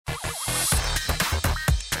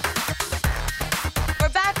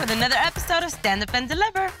with another episode of Stand Up and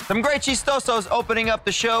Deliver. Some great chistosos opening up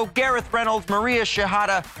the show. Gareth Reynolds, Maria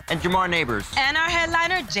Shehata, and Jamar Neighbors. And our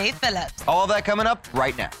headliner, Jay Phillips. All of that coming up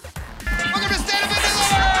right now. Welcome to Stand Up and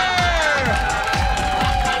Deliver!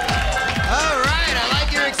 All right, I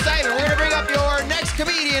like your excitement. We're going to bring up your next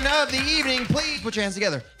comedian of the evening. Please put your hands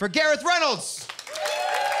together for Gareth Reynolds.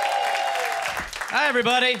 Hi,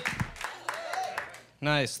 everybody.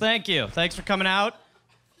 Nice, thank you. Thanks for coming out.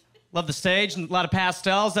 Love the stage, and a lot of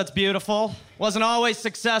pastels, that's beautiful. Wasn't always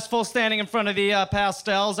successful standing in front of the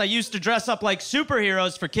pastels. I used to dress up like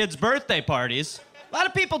superheroes for kids' birthday parties. A lot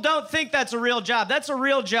of people don't think that's a real job. That's a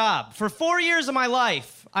real job. For 4 years of my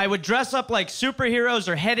life, I would dress up like superheroes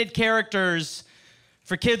or headed characters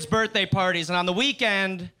for kids' birthday parties, and on the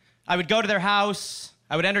weekend, I would go to their house,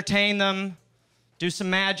 I would entertain them, do some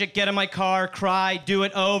magic, get in my car, cry, do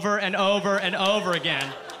it over and over and over again.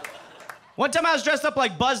 One time I was dressed up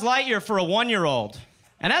like Buzz Lightyear for a 1-year-old.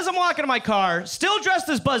 And as I'm walking to my car, still dressed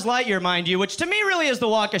as Buzz Lightyear, mind you, which to me really is the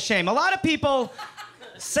walk of shame. A lot of people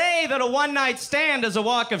say that a one-night stand is a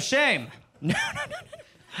walk of shame. No.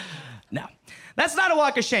 That's not a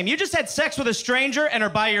walk of shame. You just had sex with a stranger and are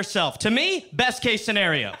by yourself. To me, best case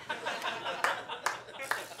scenario.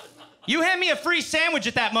 You hand me a free sandwich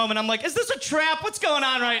at that moment, I'm like, is this a trap? What's going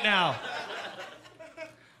on right now?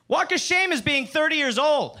 Walk of shame is being 30 years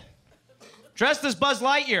old, dressed as Buzz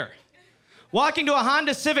Lightyear, walking to a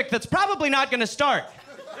Honda Civic that's probably not gonna start,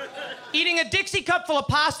 eating a Dixie cup full of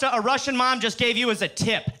pasta a Russian mom just gave you as a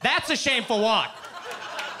tip. That's a shameful walk.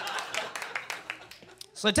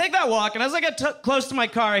 So I take that walk, and as I get close to my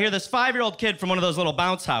car, I hear this 5-year-old kid from one of those little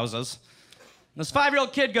bounce houses. And this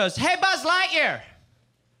 5-year-old kid goes, "Hey, Buzz Lightyear."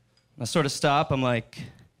 I sort of stop, I'm like,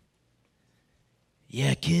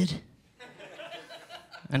 "Yeah, kid?"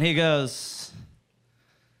 And he goes,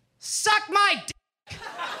 "Suck my dick."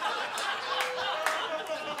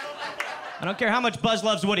 I don't care how much Buzz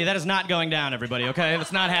loves Woody, that is not going down, everybody, okay?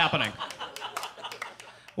 That's not happening.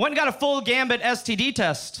 Went and got a full Gambit STD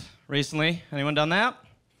test recently. Anyone done that?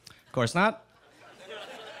 Of course not.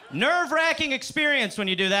 Nerve-wracking experience when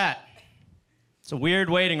you do that. It's a weird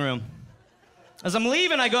waiting room. As I'm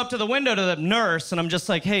leaving, I go up to the window to the nurse, and I'm just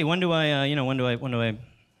like, "Hey, when do I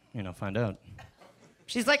find out?"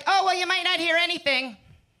 She's like, "Oh, well, you might not hear anything."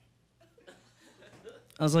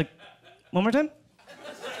 I was like, "One more time?"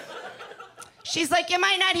 She's like, "You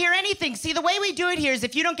might not hear anything. See, the way we do it here is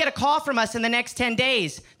if you don't get a call from us in the next 10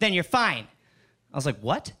 days, then you're fine." I was like,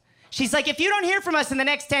 "What?" She's like, "If you don't hear from us in the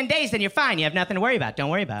next 10 days, then you're fine. You have nothing to worry about. Don't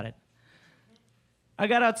worry about it." I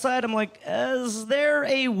got outside, I'm like, is there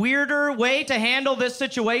a weirder way to handle this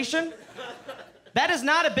situation? That is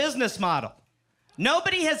not a business model.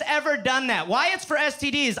 Nobody has ever done that. Why it's for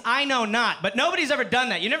STDs, I know not, but nobody's ever done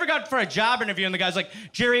that. You never got for a job interview and the guy's like,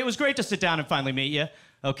 "Jerry, it was great to sit down and finally meet you.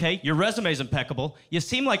 Okay, your resume's impeccable. You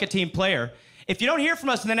seem like a team player. If you don't hear from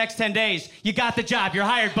us in the next 10 days, you got the job. You're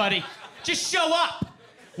hired, buddy. Just show up.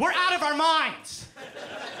 We're out of our minds."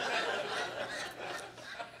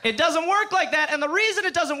 It doesn't work like that, and the reason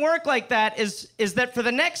it doesn't work like that is that for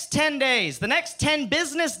the next 10 days, the next 10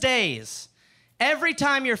 business days, every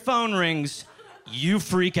time your phone rings, you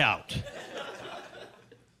freak out.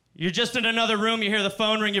 You're just in another room, you hear the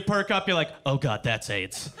phone ring, you perk up, you're like, "Oh God, that's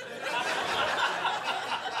AIDS."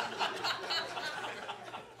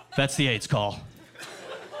 That's the AIDS call.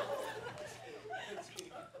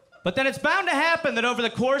 But then it's bound to happen that over the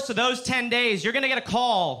course of those 10 days, you're gonna get a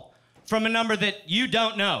call from a number that you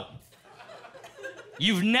don't know.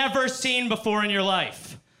 You've never seen before in your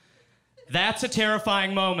life. That's a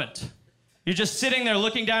terrifying moment. You're just sitting there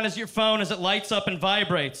looking down at your phone as it lights up and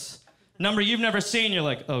vibrates. Number you've never seen, you're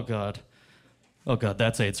like, "Oh God. Oh God,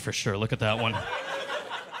 that's AIDS for sure. Look at that one.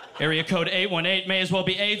 Area code 818 may as well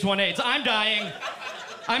be AIDS 18. I'm dying.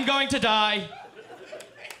 I'm going to die."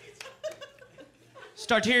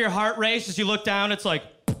 Start to hear your heart race as you look down. It's like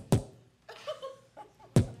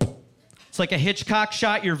a Hitchcock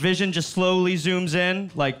shot. Your vision just slowly zooms in,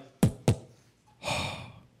 like.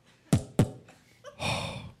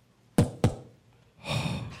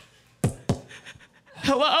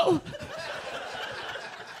 Hello?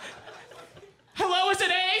 Hello, is it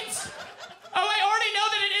AIDS? Oh, I already know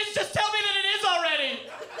that it is. Just tell me that it is already.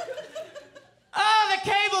 Oh, the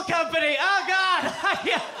cable company. Oh, God.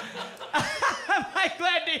 I'm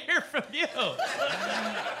glad to hear from you.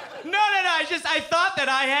 No. I thought that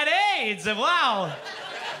I had AIDS. Wow.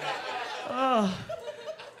 Oh.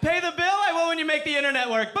 Pay the bill. I will when you make the internet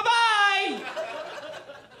work. Bye-bye.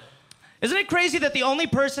 Isn't it crazy that the only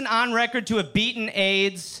person on record to have beaten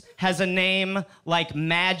AIDS has a name like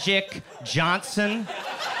Magic Johnson?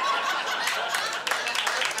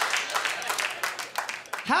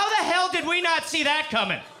 How hell did we not see that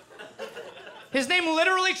coming? His name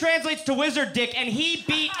literally translates to wizard dick, and he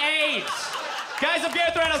beat AIDS. Guys, I'm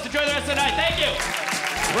Gareth Reynolds. Enjoy the rest of the night. Thank you.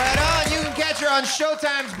 Right on. You can catch her on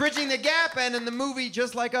Showtime's Bridging the Gap and in the movie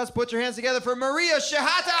Just Like Us. Put your hands together for Maria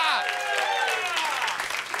Shehata.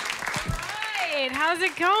 Right, how's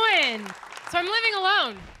it going? So I'm living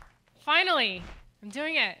alone. Finally, I'm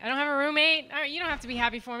doing it. I don't have a roommate. You don't have to be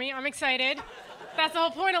happy for me. I'm excited. That's the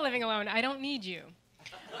whole point of living alone. I don't need you.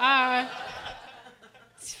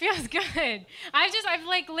 This feels good. I've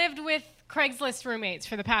like lived with Craigslist roommates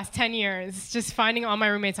for the past 10 years, just finding all my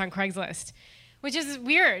roommates on Craigslist, which is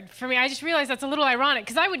weird for me. I just realized that's a little ironic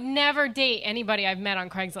because I would never date anybody I've met on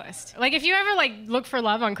Craigslist. Like if you ever like look for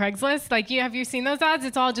love on Craigslist, like have you seen those ads?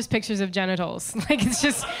 It's all just pictures of genitals. Like it's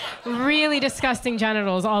just really disgusting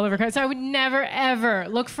genitals all over Craigslist. So I would never ever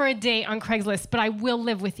look for a date on Craigslist, but I will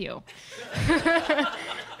live with you.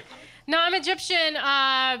 No, I'm Egyptian,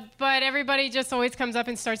 but everybody just always comes up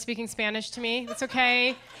and starts speaking Spanish to me. It's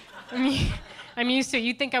okay. I'm used to it.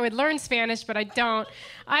 You'd think I would learn Spanish, but I don't.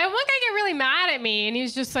 One guy get really mad at me, and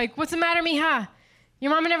he's just like, "What's the matter, mija?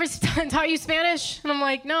 Your mama never taught you Spanish?" And I'm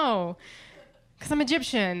like, "No, because I'm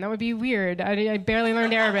Egyptian. That would be weird. I barely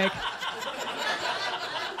learned Arabic."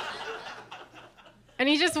 And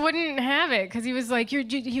he just wouldn't have it, because he was like,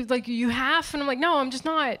 you half? And I'm like, "No, I'm just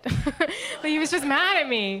not." Like, he was just mad at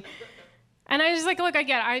me. And I was like, "Look, I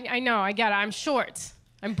get it. I know, I get it. I'm short.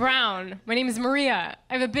 I'm brown. My name is Maria.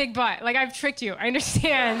 I have a big butt. Like, I've tricked you. I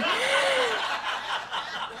understand."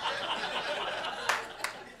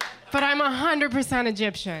 But I'm 100%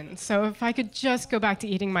 Egyptian. So if I could just go back to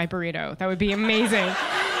eating my burrito, that would be amazing.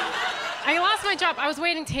 I lost my job. I was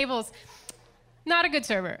waiting tables. Not a good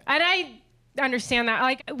server. And I understand that.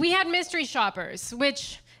 Like, we had mystery shoppers,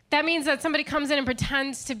 which that means that somebody comes in and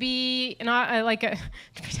pretends to be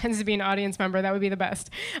pretends to be an audience member. That would be the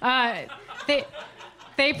best.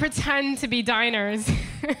 They pretend to be diners,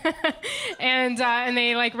 and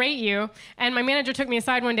they like rate you. And my manager took me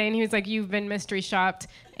aside one day, and he was like, "You've been mystery shopped,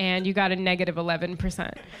 and you got a negative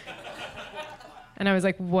 11%." And I was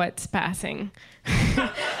like, "What's passing?"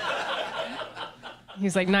 He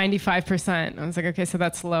was like, 95%. I was like, "Okay, so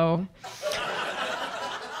that's low."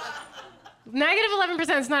 Negative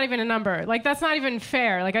 11% is not even a number. Like, that's not even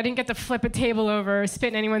fair. Like, I didn't get to flip a table over or spit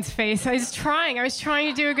in anyone's face. I was trying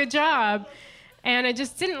to do a good job. And I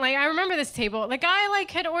just didn't. Like, I remember this table. The guy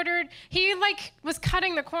had ordered, he was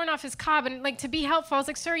cutting the corn off his cob, and to be helpful, I was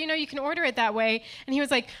like, "Sir, you can order it that way." And he was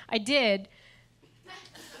like, "I did."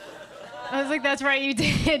 I was like, "That's right, you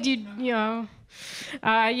did.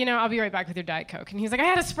 I'll be right back with your Diet Coke." And he was like, "I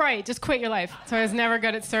had a Sprite, just quit your life." So I was never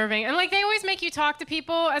good at serving. And they always make you talk to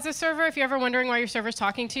people as a server. If you're ever wondering why your server's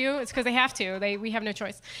talking to you, it's because they have to. We have no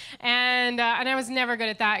choice. And I was never good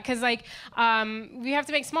at that because we have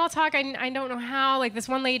to make small talk. I don't know how. This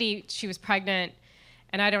one lady, she was pregnant,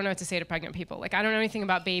 and I don't know what to say to pregnant people. I don't know anything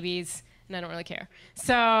about babies, and I don't really care.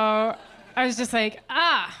 So I was just like,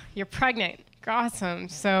 "You're pregnant. Awesome.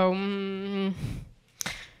 So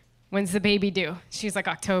when's the baby due?" She was like,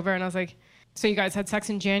 "October." And I was like, "So you guys had sex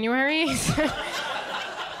in January?" Is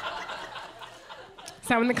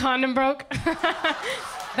that when the condom broke?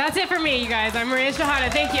 That's it for me, you guys. I'm Maria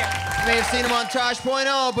Shehata. Thank you. You may have seen him on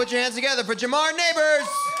Tosh.0. Put your hands together for Jamar Neighbors.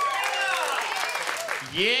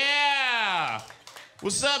 Yeah.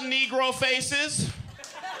 What's up, Negro faces?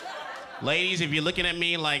 Ladies, if you're looking at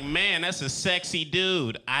me like, "Man, that's a sexy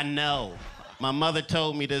dude," I know. My mother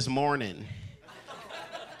told me this morning.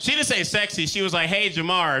 She didn't say sexy. She was like, "Hey,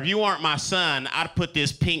 Jamar, if you weren't my son, I'd put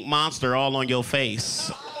this pink monster all on your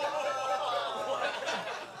face."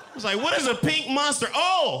 I was like, "What is a pink monster?"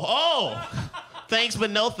 Oh. Thanks,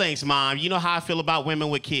 but no thanks, Mom. You know how I feel about women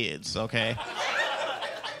with kids, okay?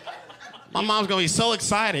 My mom's gonna be so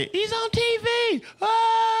excited. "He's on TV.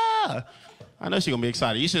 Ah!" I know she's gonna be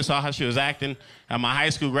excited. You should have saw how she was acting at my high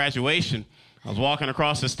school graduation. I was walking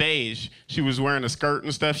across the stage. She was wearing a skirt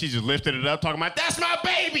and stuff. She just lifted it up, talking about, "That's my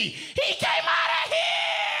baby. He came out of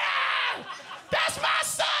here. That's my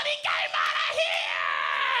son. He came out of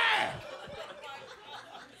here."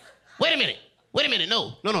 Wait a minute.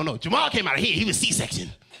 No. Jamal came out of here. He was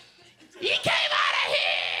C-section. He came out of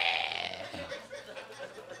here.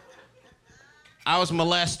 I was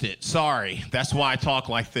molested. Sorry. That's why I talk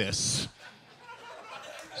like this.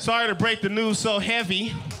 Sorry to break the news so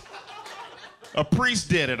heavy. A priest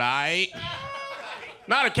did it, all right?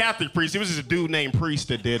 Not a Catholic priest. It was just a dude named Priest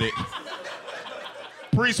that did it.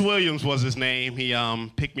 Priest Williams was his name. He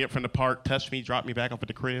picked me up from the park, touched me, dropped me back up at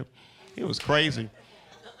the crib. It was crazy.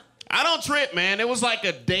 I don't trip, man. It was like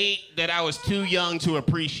a date that I was too young to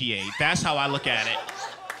appreciate. That's how I look at it.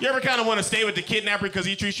 You ever kind of want to stay with the kidnapper because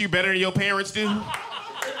he treats you better than your parents do?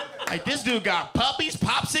 Like, this dude got puppies,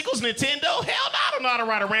 popsicles, Nintendo? Hell no, I don't know how to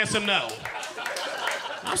write a ransom note.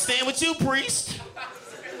 I'm staying with you, priest.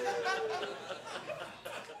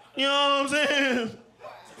 You know what I'm saying?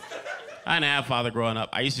 I didn't have a father growing up.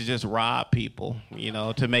 I used to just rob people, you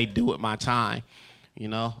know, to make do with my time, you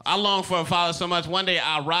know. I longed for a father so much. One day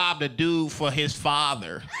I robbed a dude for his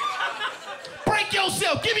father. Break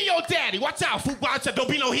yourself. Give me your daddy. Watch out, fool. Watch out. Don't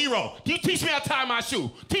be no hero. You teach me how to tie my shoe.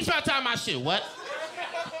 Teach me how to tie my shoe. What?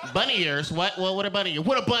 Bunny ears. What? What are bunny ears?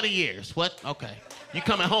 What are bunny ears? What? Okay. You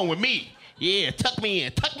coming home with me. Yeah, tuck me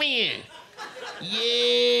in. Tuck me in.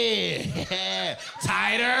 Yeah.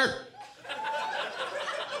 Tighter.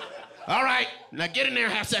 All right. Now get in there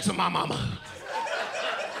and have sex with my mama.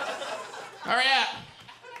 Hurry up.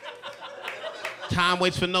 Time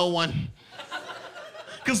waits for no one.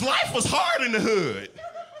 Because life was hard in the hood.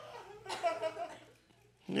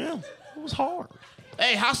 Yeah, it was hard.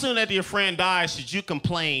 Hey, how soon after your friend dies should you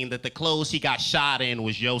complain that the clothes he got shot in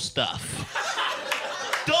was your stuff?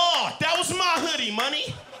 Dog, that was my hoodie,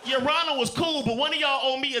 money. Your Ronald was cool, but one of y'all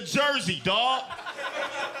owe me a jersey, dog.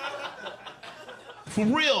 For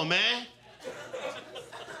real, man.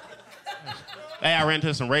 Hey, I ran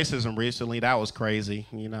into some racism recently. That was crazy,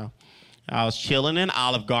 you know. I was chilling in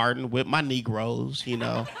Olive Garden with my Negroes, you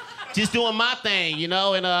know, just doing my thing, you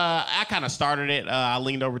know, and I kind of started it. I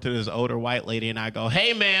leaned over to this older white lady and I go,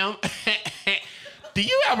 hey, ma'am, do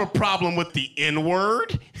you have a problem with the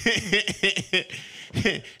N-word?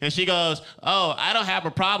 And she goes, oh, I don't have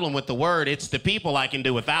a problem with the word. It's the people I can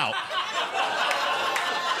do without.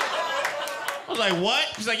 I was like, what?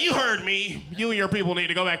 She's like, you heard me. You and your people need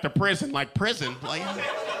to go back to prison. Like, prison? Like...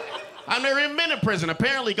 I've never even been in prison.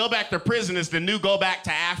 Apparently, go back to prison is the new go back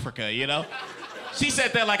to Africa, you know? She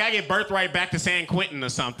said that like I get birthright back to San Quentin or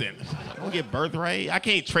something. I don't get birthright. I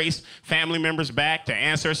can't trace family members back to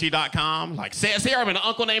Ancestry.com. Like, says here, I'm an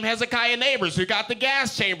uncle named Hezekiah Neighbors who got the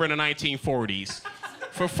gas chamber in the 1940s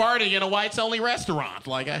for farting in a whites-only restaurant.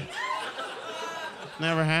 Like,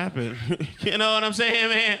 never happened. You know what I'm saying,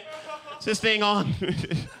 man? Is this thing on?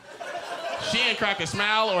 She ain't crack a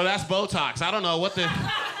smile or that's Botox. I don't know what the...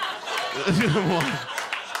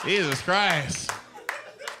 Jesus Christ.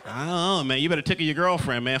 I don't know, man. You better tickle your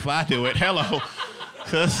girlfriend, man, if I do it. Hello.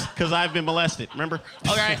 Because I've been molested, remember?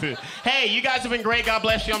 Okay. Hey, you guys have been great. God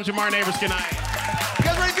bless you. I'm Jamar Neighbors. Good night. You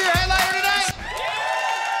guys ready for your headliner tonight?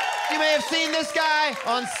 You may have seen this guy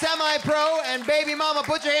on Semi-Pro and Baby Mama.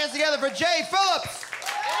 Put your hands together for Jay Phillips.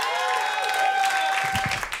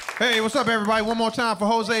 Hey, what's up, everybody? One more time for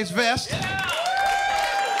Jose's vest.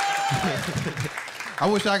 I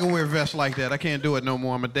wish I could wear vests like that. I can't do it no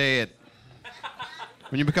more. I'm a dad.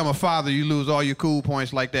 When you become a father, you lose all your cool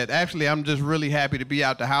points like that. Actually, I'm just really happy to be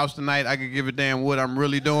out the house tonight. I could give a damn what I'm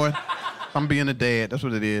really doing. I'm being a dad. That's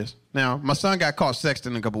what it is. Now, my son got caught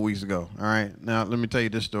sexting a couple weeks ago, all right? Now, let me tell you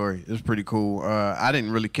this story. It's pretty cool. I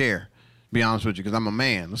didn't really care, to be honest with you, because I'm a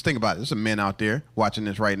man. Let's think about it. There's some men out there watching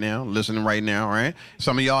this right now, listening right now, all right?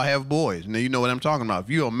 Some of y'all have boys. Now, you know what I'm talking about. If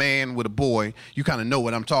you're a man with a boy, you kind of know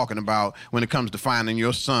what I'm talking about when it comes to finding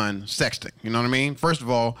your son sexting. You know what I mean? First of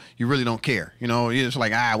all, you really don't care. You know, you're just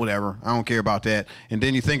like, whatever. I don't care about that. And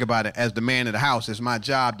then you think about it, as the man of the house, it's my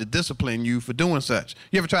job to discipline you for doing such.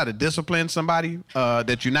 You ever try to discipline somebody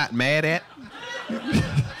that you're not mad at?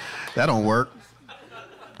 That don't work.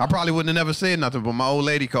 I probably wouldn't have never said nothing, but my old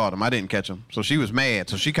lady caught him. I didn't catch him. So she was mad.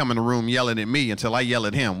 So she come in the room yelling at me until I yell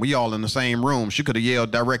at him. We all in the same room. She could have yelled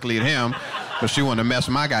directly at him, but she wanted to mess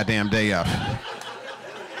my goddamn day up.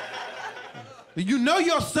 You know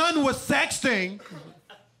your son was sexting.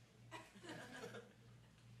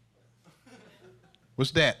 What's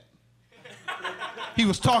that? He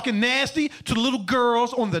was talking nasty to the little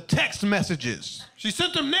girls on the text messages. She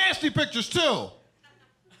sent them nasty pictures too.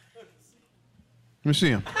 Let me see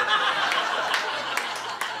him.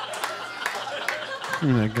 Give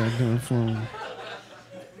me that goddamn phone.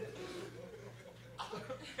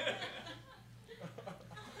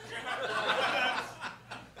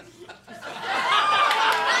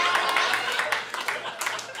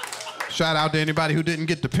 Shout out to anybody who didn't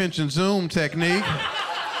get the pinch and zoom technique.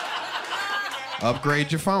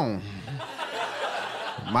 Upgrade your phone.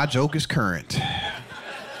 My joke is current.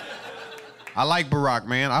 I like Barack,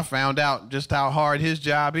 man. I found out just how hard his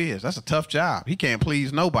job is. That's a tough job. He can't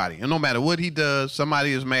please nobody. And no matter what he does,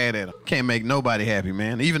 somebody is mad at him. Can't make nobody happy,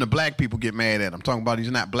 man. Even the black people get mad at him. Talking about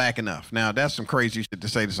he's not black enough. Now, that's some crazy shit to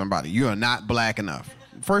say to somebody. You are not black enough.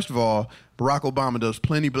 first of all, Barack Obama does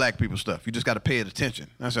plenty black people stuff. You just got to pay it attention.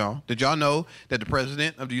 That's all. Did y'all know that the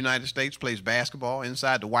president of the United States plays basketball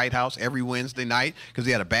inside the White House every Wednesday night because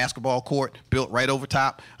he had a basketball court built right over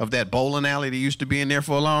top of that bowling alley that used to be in there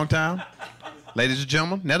for a long time? Ladies and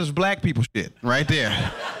gentlemen, that is black people shit right there.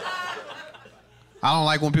 I don't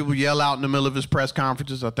like when people yell out in the middle of his press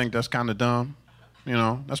conferences. I think that's kind of dumb. You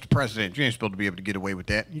know, that's the president. You ain't supposed to be able to get away with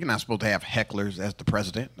that. You're not supposed to have hecklers as the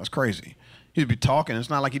president. That's crazy. He'd be talking. It's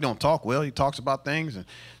not like he don't talk well. He talks about things, and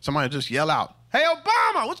somebody just yell out, "Hey,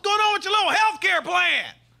 Obama, what's going on with your little health care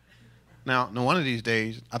plan?" Now, one of these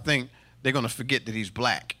days, I think they're going to forget that he's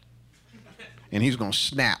black, and he's going to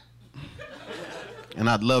snap. And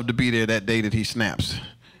I'd love to be there that day that he snaps.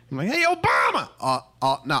 I'm like, "Hey, Obama!"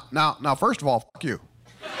 Now, first of all, fuck you.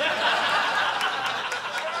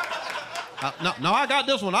 No, I got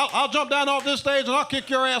this one. I'll jump down off this stage and I'll kick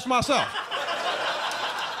your ass myself.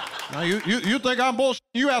 Now, you think I'm bullshit?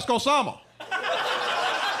 You ask Osama.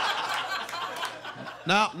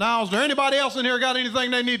 Now, is there anybody else in here got anything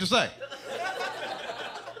they need to say?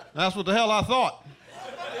 That's what the hell I thought.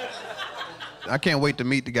 I can't wait to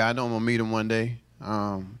meet the guy. I know I'm gonna meet him one day.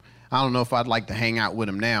 I don't know if I'd like to hang out with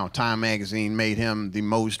him now. Time magazine made him the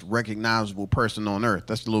most recognizable person on earth.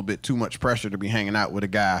 That's a little bit too much pressure to be hanging out with a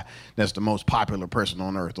guy that's the most popular person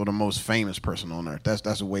on earth or the most famous person on earth.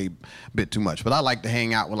 That's a bit too much. But I like to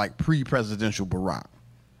hang out with like pre-presidential Barack.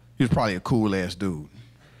 He was probably a cool ass dude.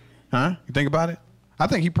 Huh? You think about it? I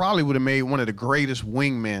think he probably would have made one of the greatest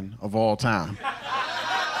wingmen of all time.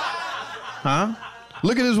 Huh?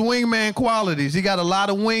 Look at his wingman qualities. He got a lot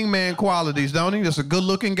of wingman qualities, don't he? Just a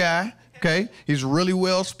good-looking guy, okay? He's really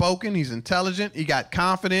well-spoken. He's intelligent. He got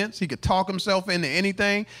confidence. He could talk himself into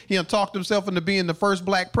anything. He done talked himself into being the first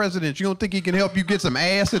black president. You don't think he can help you get some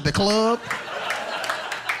ass at the club?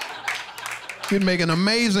 He'd make an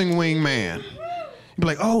amazing wingman. He'd be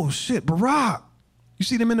like, "Oh, shit, Barack. You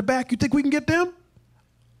see them in the back? You think we can get them?"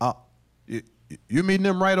 You're meeting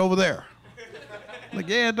them right over there. Like,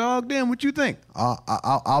 "Yeah, dog, damn, what you think?"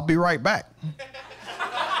 I'll be right back.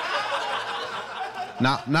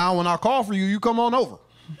 Now, when I call for you, you come on over.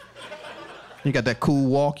 He got that cool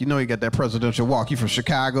walk. You know he got that presidential walk. He from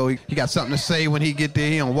Chicago. He got something to say when he get there.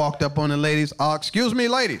 He done walked up on the ladies. "Excuse me,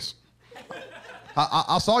 ladies.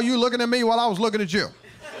 I saw you looking at me while I was looking at you.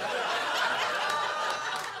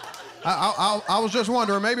 I was just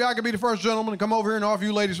wondering, maybe I could be the first gentleman to come over here and offer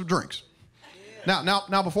you ladies some drinks.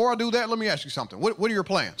 Now, before I do that, let me ask you something. What are your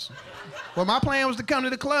plans?" "Well, my plan was to come to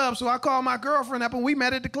the club, so I called my girlfriend up and we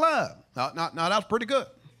met at the club." Now, that's pretty good.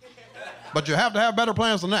 But you have to have better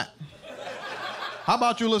plans than that. How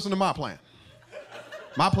about you listen to my plan?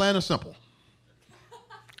 My plan is simple.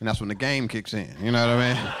 And that's when the game kicks in, you know what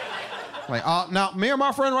I mean? Like, now, me and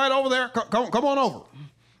my friend right over there, come on over.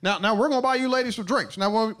 Now, we're gonna buy you ladies some drinks.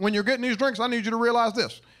 Now, when you're getting these drinks, I need you to realize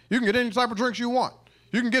this. You can get any type of drinks you want.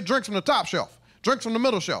 You can get drinks from the top shelf. Drinks from the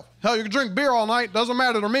middle shelf. Hell, you can drink beer all night. Doesn't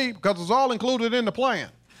matter to me because it's all included in the plan.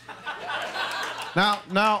 Now,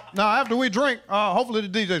 after we drink, hopefully the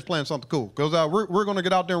DJ's playing something cool because we're going to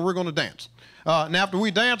get out there and we're going to dance. And after we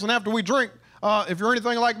dance and after we drink, if you're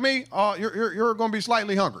anything like me, you're going to be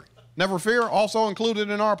slightly hungry. Never fear. Also included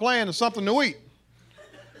in our plan is something to eat.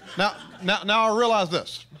 Now I realize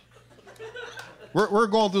this. We're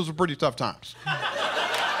going through some pretty tough times.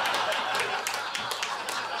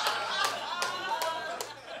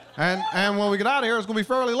 And when we get out of here, it's going to be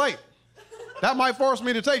fairly late. That might force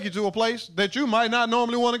me to take you to a place that you might not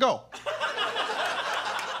normally want to go.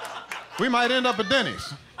 We might end up at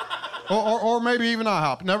Denny's. Or maybe even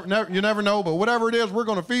IHOP. You never know, but whatever it is, we're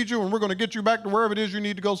going to feed you and we're going to get you back to wherever it is you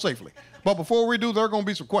need to go safely. But before we do, there are going to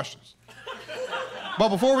be some questions. But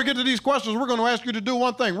before we get to these questions, we're going to ask you to do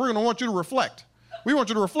one thing. We're going to want you to reflect. We want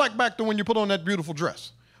you to reflect back to when you put on that beautiful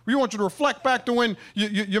dress. We want you to reflect back to when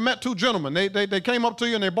you met two gentlemen. They came up to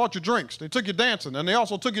you and they bought you drinks. They took you dancing, and they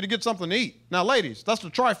also took you to get something to eat. Now, ladies, that's the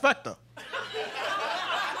trifecta.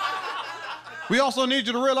 We also need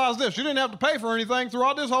you to realize this. You didn't have to pay for anything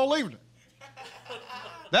throughout this whole evening.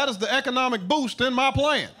 That is the economic boost in my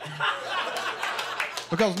plan.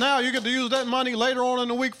 Because now you get to use that money later on in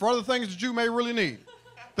the week for other things that you may really need.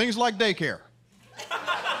 Things like daycare.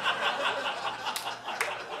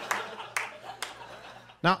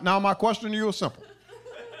 Now my question to you is simple.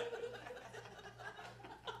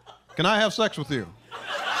 Can I have sex with you?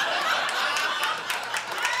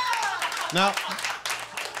 Now,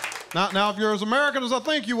 if you're as American as I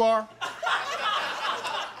think you are,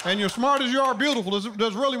 and you're smart as you are beautiful,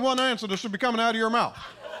 there's really one answer that should be coming out of your mouth.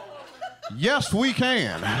 Yes, we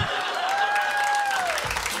can.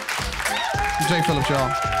 Jay Phillips,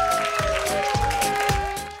 y'all.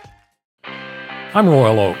 I'm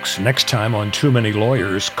Royal Oakes. Next time on Too Many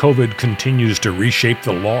Lawyers, COVID continues to reshape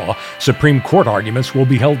the law. Supreme Court arguments will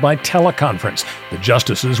be held by teleconference. The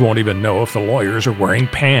justices won't even know if the lawyers are wearing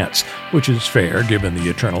pants, which is fair given the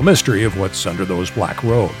eternal mystery of what's under those black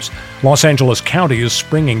robes. Los Angeles County is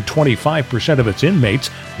springing 25% of its inmates.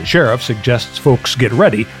 The sheriff suggests folks get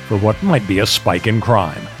ready for what might be a spike in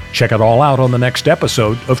crime. Check it all out on the next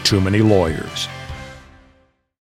episode of Too Many Lawyers.